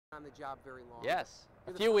on the job very long. Yes,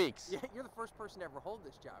 You're a few weeks. Yeah, you're the first person to ever hold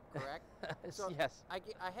this job, correct? So yes. I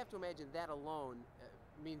have to imagine that alone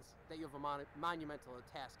means that you have a monumental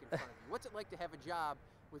task in front of you. What's it like to have a job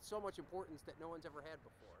with so much importance that no one's ever had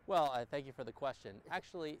before? Well, thank you for the question.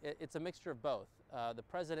 Actually, it's a mixture of both. The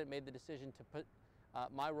president made the decision to put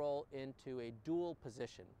my role into a dual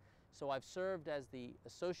position. So I've served as the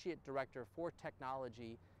Associate Director for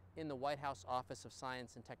Technology in the White House Office of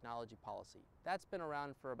Science and Technology Policy. That's been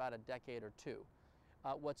around for about a decade or two.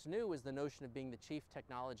 What's new is the notion of being the Chief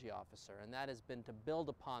Technology Officer, and that has been to build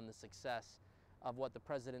upon the success of what the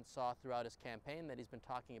President saw throughout his campaign that he's been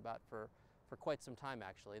talking about for quite some time,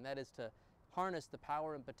 actually, and that is to harness the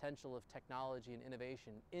power and potential of technology and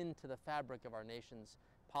innovation into the fabric of our nation's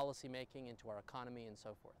policymaking, into our economy, and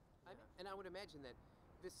so forth. And I would imagine that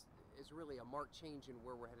this is really a marked change in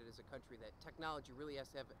where we're headed as a country, that technology really has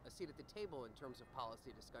to have a seat at the table in terms of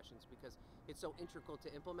policy discussions because it's so integral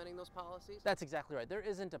to implementing those policies. That's exactly right. There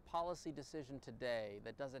isn't a policy decision today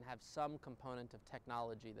that doesn't have some component of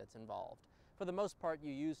technology that's involved. For the most part,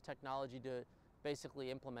 you use technology to basically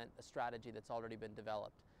implement a strategy that's already been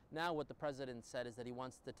developed. Now what the president said is that he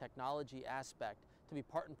wants the technology aspect to be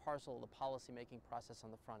part and parcel of the policy-making process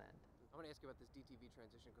on the front end. I want to ask you about this DTV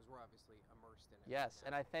transition because we're obviously immersed in it. Yes,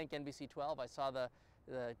 and I thank NBC12. I saw the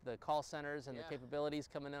call centers and the capabilities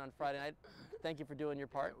coming in on Friday night. Thank you for doing your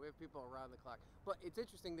part. Yeah, we have people around the clock. But it's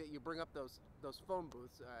interesting that you bring up those phone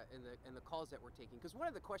booths and the calls that we're taking, because one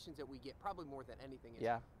of the questions that we get probably more than anything is,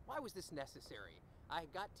 why was this necessary? I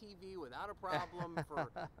got TV without a problem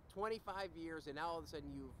for 25 years, and now all of a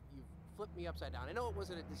sudden you've flipped me upside down. I know it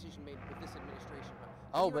wasn't a decision made with this administration,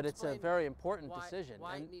 but it's a very important decision.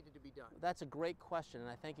 Why it needed to be done? That's a great question, and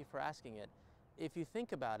I thank you for asking it. If you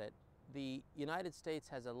think about it, the United States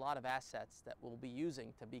has a lot of assets that we'll be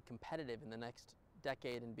using to be competitive in the next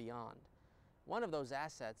decade and beyond. One of those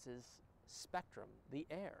assets is spectrum, the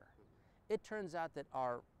air. It turns out that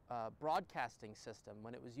our broadcasting system,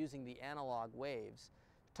 when it was using the analog waves,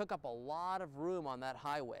 took up a lot of room on that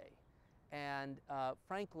highway. And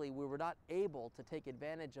frankly, we were not able to take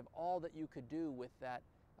advantage of all that you could do with that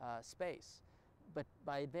space. But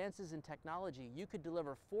by advances in technology, you could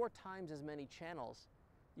deliver 4 times as many channels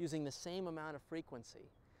using the same amount of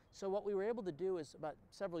frequency. So what we were able to do is, about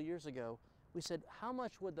several years ago, we said, how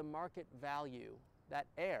much would the market value that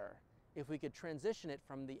air if we could transition it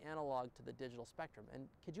from the analog to the digital spectrum? And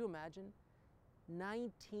could you imagine?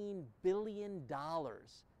 $19 billion.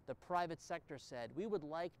 The private sector said, we would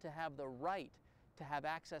like to have the right to have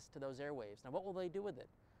access to those airwaves. Now, what will they do with it?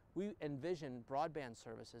 We envision broadband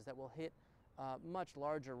services that will hit much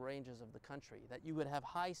larger ranges of the country, that you would have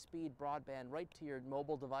high-speed broadband right to your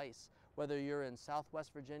mobile device, whether you're in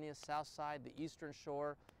Southwest Virginia, South Side, the Eastern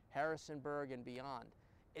Shore, Harrisonburg, and beyond.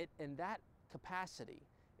 And that capacity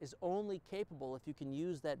is only capable if you can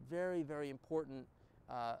use that very, very important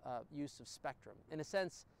use of spectrum. In a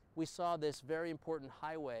sense, we saw this very important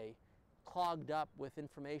highway clogged up with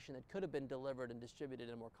information that could have been delivered and distributed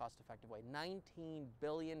in a more cost-effective way. $19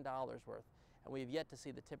 billion worth, and we have yet to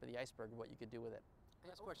see the tip of the iceberg of what you could do with it. The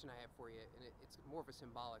last question I have for you, and it's more of a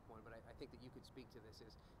symbolic one, but I think that you could speak to this,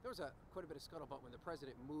 is there was quite a bit of scuttlebutt when the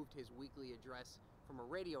president moved his weekly address from a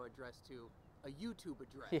radio address to a YouTube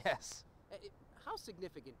address. Yes. How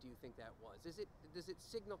significant do you think that was? Does it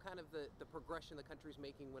signal kind of the progression the country's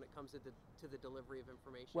making when it comes to the delivery of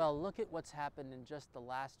information? Well, look at what's happened in just the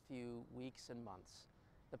last few weeks and months.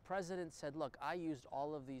 The president said, look, I used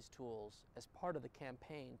all of these tools as part of the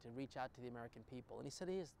campaign to reach out to the American people. And he said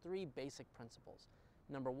he has 3 basic principles.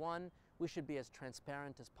 Number 1, we should be as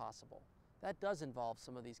transparent as possible. That does involve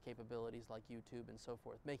some of these capabilities like YouTube and so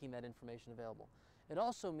forth, making that information available. It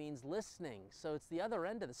also means listening, so it's the other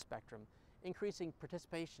end of the spectrum, increasing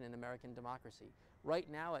participation in American democracy. Right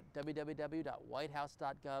now at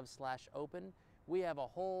www.whitehouse.gov/open, we have a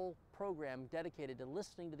whole program dedicated to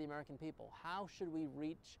listening to the American people. How should we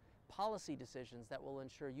reach policy decisions that will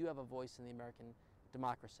ensure you have a voice in the American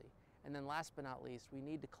democracy? And then last but not least, we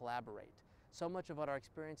need to collaborate. So much of what our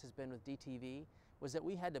experience has been with DTV was that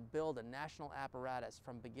we had to build a national apparatus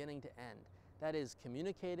from beginning to end. That is,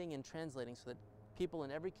 communicating and translating so that people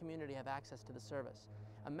in every community have access to the service.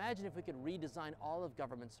 Imagine if we could redesign all of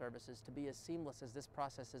government services to be as seamless as this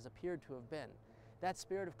process has appeared to have been. That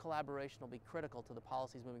spirit of collaboration will be critical to the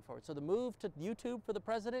policies moving forward. So the move to YouTube for the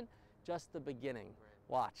president, just the beginning.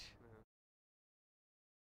 Watch.